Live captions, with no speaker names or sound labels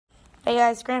Hey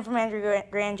guys, Grant from Andrew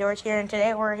Grand George here, and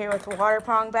today we're here with Water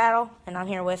Pong Battle, and I'm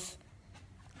here with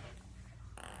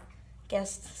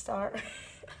guest star.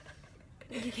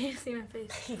 You can't see my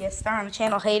face. Guest star on the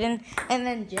channel, Hayden, and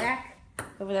then Jack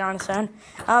over there on his phone.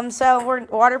 So we're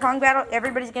Water Pong Battle.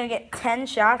 Everybody's gonna get 10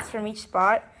 shots from each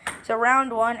spot. So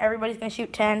round 1, everybody's gonna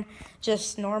shoot 10,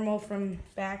 just normal from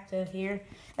back to here.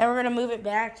 Then we're gonna move it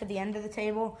back to the end of the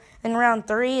table. Then round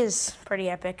 3 is pretty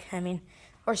epic. I mean,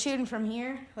 we're shooting from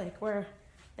here, like where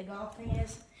the golf thing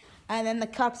is. And then the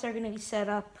cups are going to be set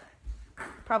up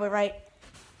probably right,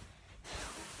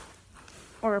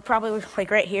 or probably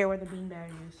like right here where the beanbag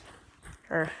is.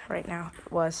 Or right now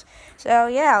it was. So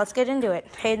yeah, let's get into it.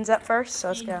 Hayden's up first, so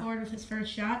let's go. Hayden forward with his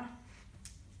first shot.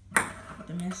 With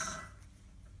the miss.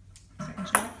 Second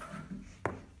shot.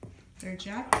 Third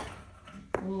shot.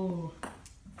 Ooh.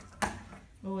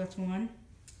 Oh, that's 1.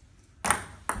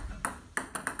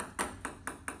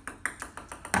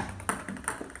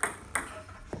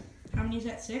 How many is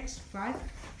that? 6? 5?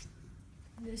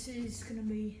 This is gonna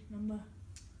be number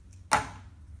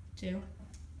 2.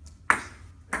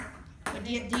 But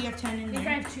do you have 10 in there? I think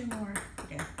I have 2 more.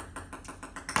 Okay.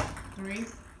 3.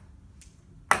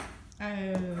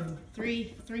 Oh,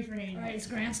 3 for Hayden. All right, it's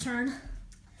Grant's turn.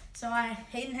 So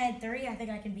Hayden had 3. I think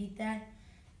I can beat that.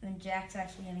 And then Jack's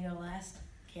actually gonna go last.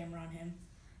 Camera on him.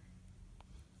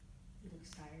 He looks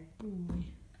tired. Ooh.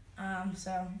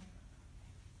 So.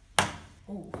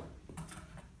 Ooh.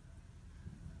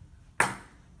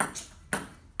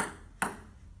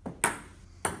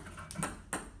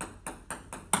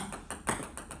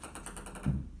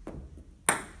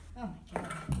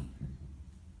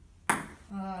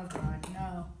 Oh God,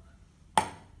 no.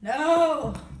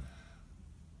 No!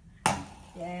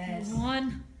 Yes.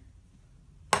 1.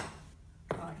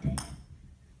 Oh, dang.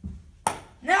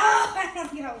 No! I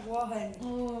only got 1.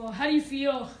 Oh, how do you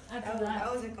feel after that?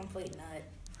 That was a complete nut.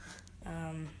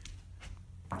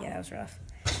 Yeah, that was rough.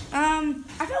 I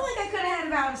felt like I could have had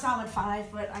about a solid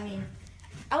 5, but I mean,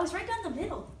 I was right down the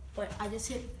middle. But I just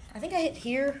hit, I think I hit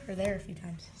here or there a few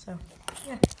times, so.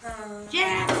 Yeah.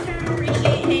 Jack's turn.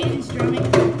 Appreciate Hayden's drumming.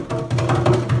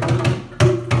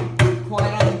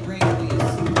 Quiet on the green, please.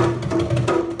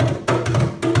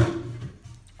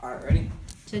 Alright, ready?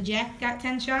 So Jack got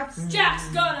 10 shots? Jack's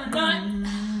got a nut.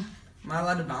 Am I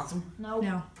allowed to bounce him? Nope.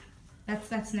 No.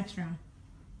 That's next round.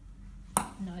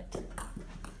 Nut.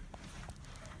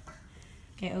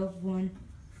 Okay, 0 of 1.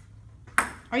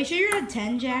 Are you sure you're at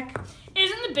 10, Jack?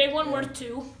 Isn't the big one worth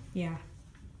 2? Yeah.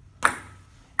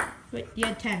 Wait, you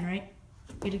had 10, right?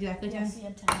 You had exactly 10? Yes, he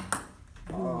had 10.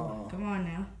 Oh. Come on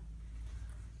now.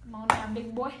 Come on now,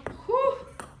 big boy. Whew.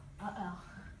 Uh-oh.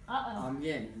 Uh-oh. I'm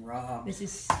getting robbed.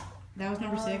 That was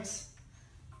number 6.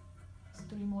 It's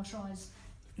 3 more tries.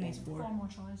 Nice 4. 4 more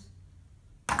tries.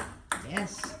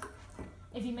 Yes.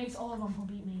 If he makes all of them, he'll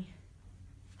beat me.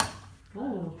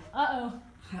 Ooh. Uh-oh.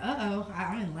 Uh-oh.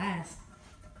 I'm in last.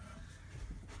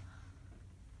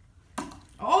 Oh!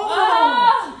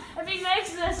 Oh! If he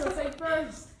makes this, he'll take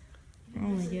first. Oh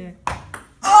my God.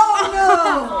 Oh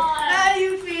no! How do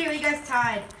you feel? You guys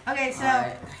tied. Okay, so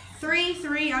Right.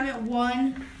 3-3. I'm at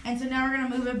 1, and so now we're gonna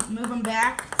move them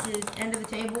back to the end of the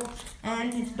table,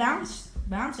 and it's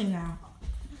bouncing now.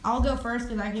 I'll go first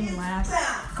because I came in last.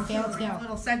 Okay, let's go.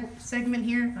 Little segment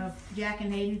here of Jack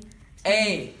and Hayden.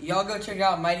 Hey, y'all go check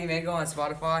out Mighty Mango on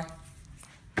Spotify.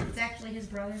 It's actually his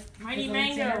brother. Mighty His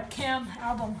lead Mango, singer. Kim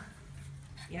album.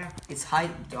 Yeah. It's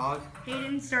hype, dog.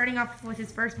 Hayden starting off with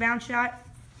his first bounce shot.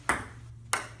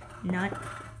 Nut.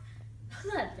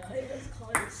 That nut was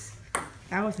close.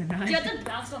 That was a nut. You have to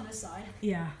bounce on this side.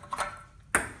 Yeah.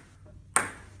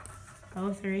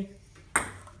 0-3.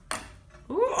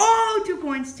 Ooh, oh, 2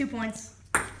 points, 2 points.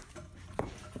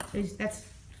 So that's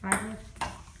 5 left.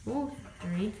 Ooh,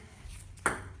 3.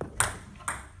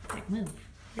 Heck, move.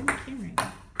 Where's my camera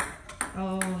at?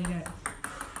 Oh, you got it.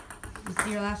 This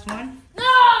is your last one?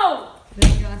 No! This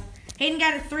is your last. Hayden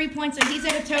got a 3 points, so he's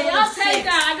at a total Hey, I'll of take 6.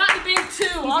 that. I got the big 2.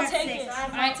 He's I'll got take 6. it.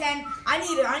 I've Alright. got 10.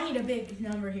 I need a big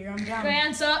number here. I'm down.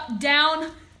 Grant's up,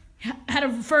 down. Had a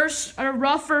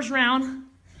rough first round.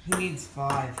 He needs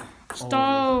 5.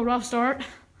 Rough start.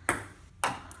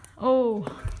 Oh.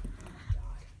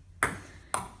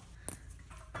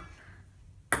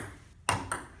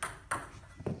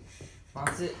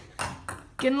 Bounce it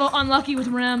Getting a little unlucky with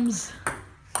rims.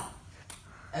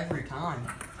 every time.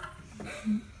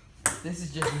 This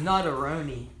is just not a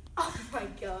Roni. Oh my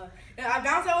God. I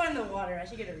bounced that one in the water. I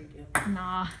should get a redo.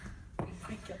 Nah. Oh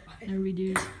my God. No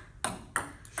redos.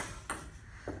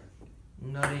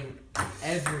 Nutting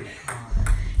every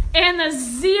time. And the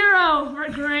 0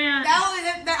 for Grant.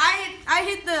 I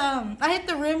hit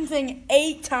the rim thing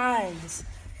 8 times.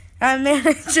 I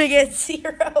managed to get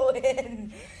 0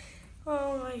 in.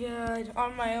 Oh my god.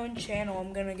 On my own channel,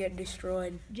 I'm gonna get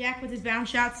destroyed. Jack with his bounce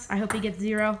shots. I hope he gets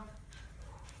 0.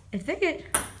 If they get...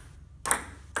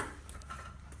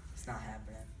 It's not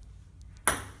happening.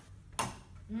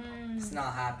 It's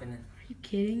not happening. Are you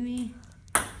kidding me?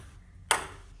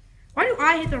 Why do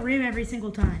I hit the rim every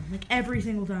single time? Like every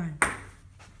single time.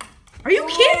 Are you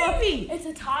kidding me? It's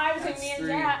a tie between me and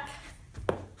Jack.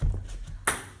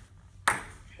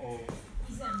 Oh.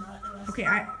 Okay,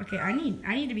 I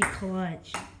need to be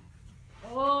clutch.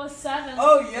 Oh, 7.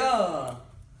 Oh yeah.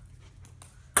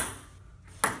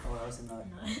 Oh, that was a nut.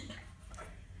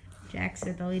 Jack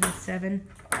said the lead is 7.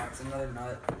 That's another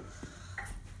nut.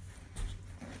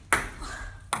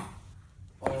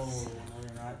 Oh,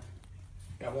 another nut.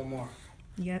 Got one more.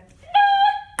 Yep.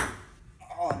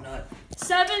 Oh, nut.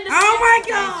 7 to 6. Oh my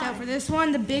god! So for this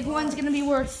one, the big one's gonna be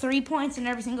worth 3 points, and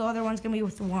every single other one's gonna be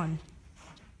worth 1.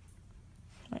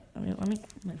 Wait, let me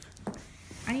move.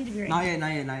 I need to be right here.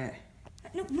 Not yet.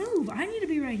 No, move. I need to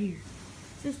be right here.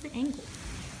 It's just the angle.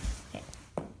 Okay.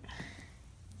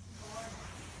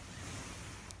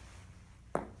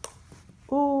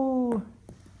 Oh.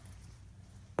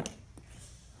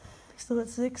 Still at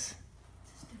 6. This is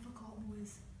difficult,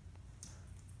 boys.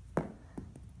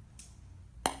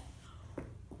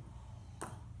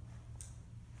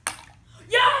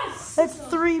 Yes! That's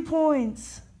 3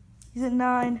 points. He's at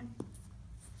 9.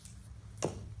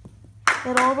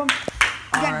 Hit all of them?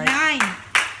 You got 9.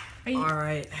 Are you, All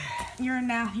right. You're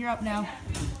up now.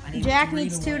 I need Jack 3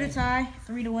 needs to 2 to win. tie,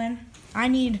 3 to win. I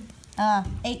need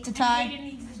 8 to tie. Hayden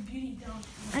needs this beauty dome.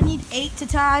 I need 8 to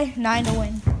tie, 9 to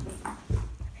win.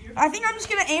 I think I'm just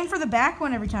gonna aim for the back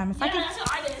one every time. Yeah, that's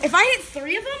what I did. If I hit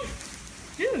 3 of them,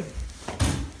 dude,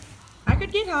 I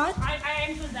could get hot. I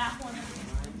aimed for the back one every time.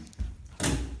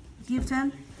 Do you have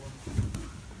 10?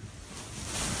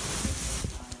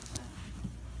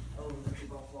 Oh, let the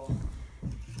ball fall.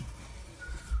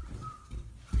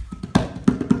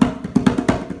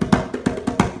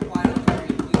 Why don't you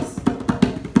read, please?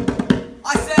 I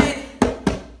said.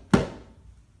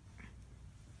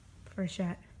 First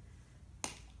shot.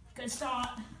 Good start.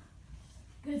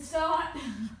 Good start.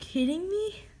 Kidding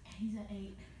me? He's at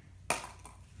 8.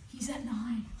 He's at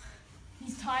 9.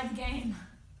 He's tied the game.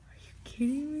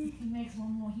 Kidding me? If he makes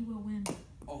one more, he will win.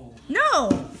 Oh. No!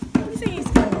 What do you think he's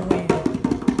gonna win?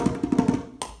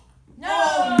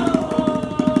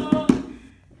 No!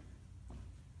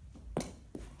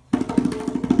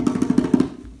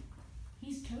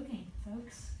 He's choking,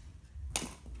 folks.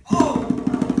 Oh.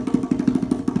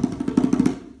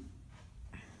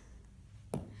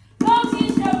 Folks,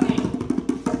 he's choking.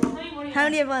 How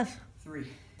many do you have left? 3.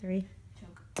 3.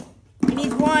 Choke. He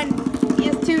needs 1. He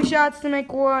has 2 shots to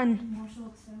make 1. More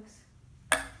shots, folks.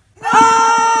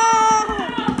 Oh!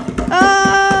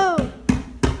 Oh!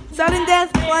 Sudden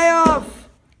death playoff.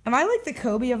 Am I like the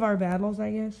Kobe of our battles,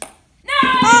 I guess? No!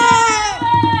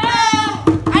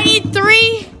 Oh! I need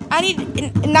 3. I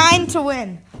need 9 to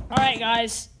win. All right,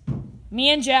 guys. Me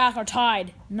and Jack are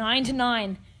tied, 9 to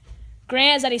 9.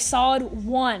 Grant is at a solid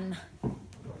 1.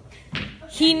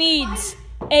 He needs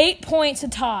 8 points to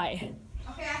tie.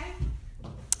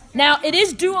 Now, it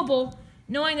is doable,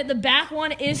 knowing that the back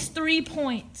one is 3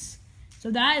 points. So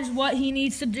that is what he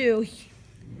needs to do.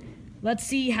 Let's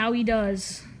see how he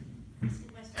does.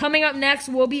 Coming up next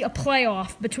will be a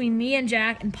playoff between me and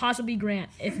Jack and possibly Grant,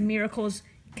 if miracles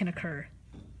can occur.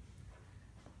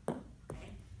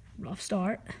 Rough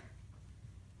start.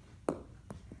 You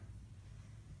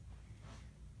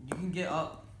can get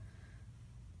up.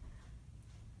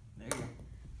 There you go.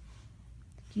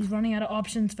 He's running out of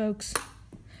options, folks.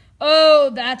 Oh,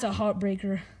 that's a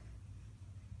heartbreaker.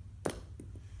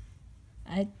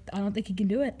 I don't think he can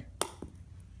do it.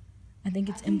 I think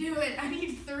it's Do it. I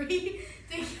need 3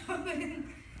 to go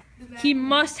in. he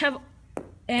must have,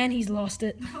 and he's lost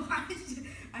it.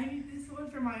 I need this one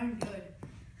for my own good.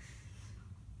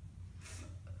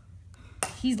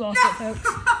 He's lost it, folks.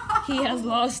 He has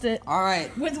lost it. All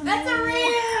right. With That's a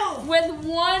real! with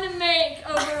 1 make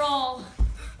overall.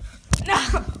 No,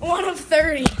 1 of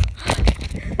 30.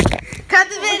 Cut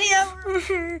the video.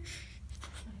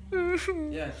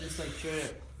 Yeah, just like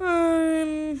shit.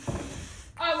 I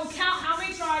will count how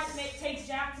many tries it takes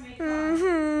Jack to make 5.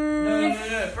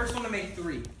 No. First one to make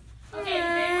 3. Okay, the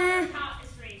big count is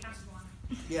 3. Counts as 1.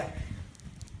 Yeah.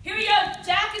 Here we go.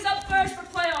 Jack is up first for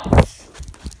playoffs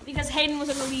because Hayden was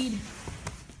in the lead.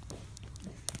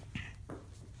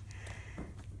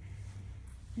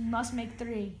 He must make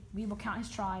 3. We will count his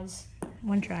tries.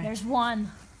 1 try. There's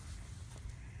 1.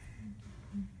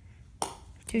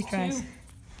 2 tries. 2.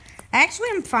 Actually,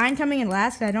 I'm fine coming in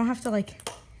last because I don't have to like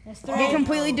That's 3. get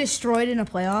completely destroyed in a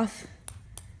playoff.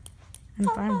 I'm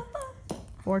fine.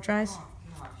 4 tries.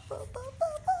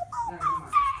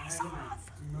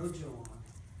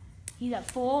 He's at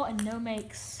 4 and no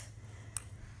makes.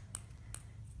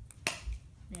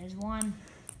 There's 1.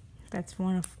 That's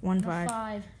 1 5.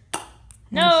 5. 1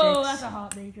 No, 6. that's a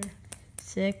hot baker.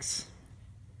 6.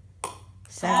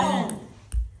 7.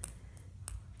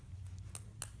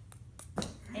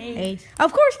 8.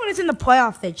 Of course, when it's in the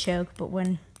playoff, they choke, but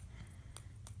when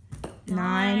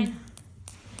 9.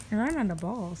 You're right on the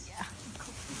balls. Yeah.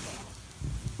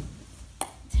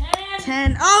 10.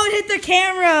 10. Oh, it hit the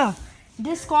camera.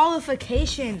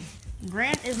 Disqualification.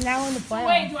 Grant is now in the playoff.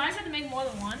 Wait, do I just have to make more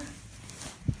than 1?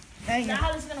 Dang Is it. that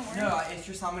how this is gonna work? No, it's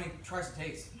just how many tries it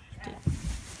takes.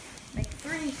 Make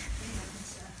 3.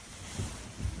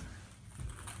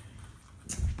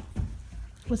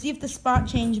 We'll see if the spot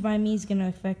change by me is going to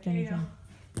affect you anything.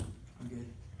 I'm good.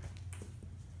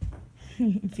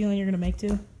 You feeling you're going to make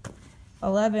 2?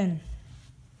 11.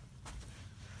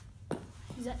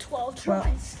 He's at 12 Well,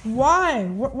 tries. why?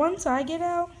 Once I get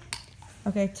out?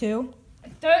 Okay, 2.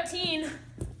 13.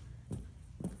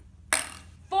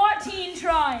 14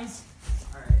 tries.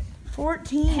 Alright.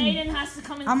 14. Hayden has to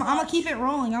come in I'm clutch. going to keep it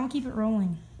rolling. I'm going to keep it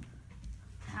rolling.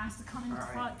 Has to come in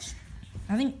Alright. clutch.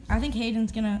 I think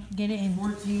Hayden's going to get it in.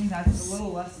 14, that's a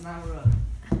little less than I would have,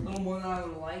 a little more than I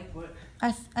would like, but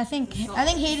I think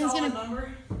Hayden's solid going to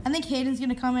number. I think Hayden's going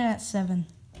to come in at 7.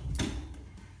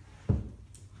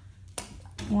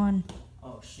 1.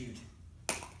 Oh, shoot.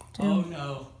 2. Oh,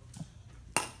 no.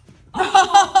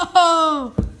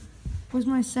 Oh! Was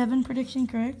my 7 prediction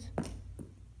correct?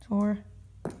 4,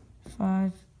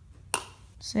 5,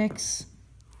 6.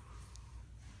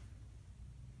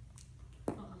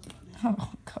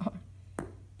 Oh God.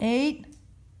 8,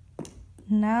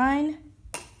 9.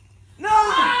 No!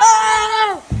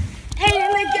 Oh!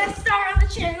 Hayden, the guest star on the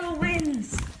channel,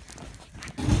 wins.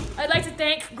 I'd like to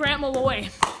thank Grant Malloy.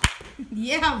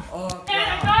 Yeah. Oh,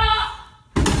 And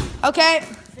God. Okay.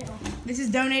 This is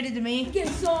donated to me. get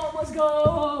some. Let's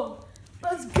go.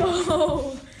 Let's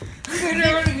go. Get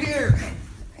out of here!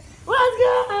 Let's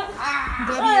go.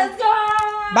 Let's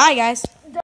go. Bye, guys.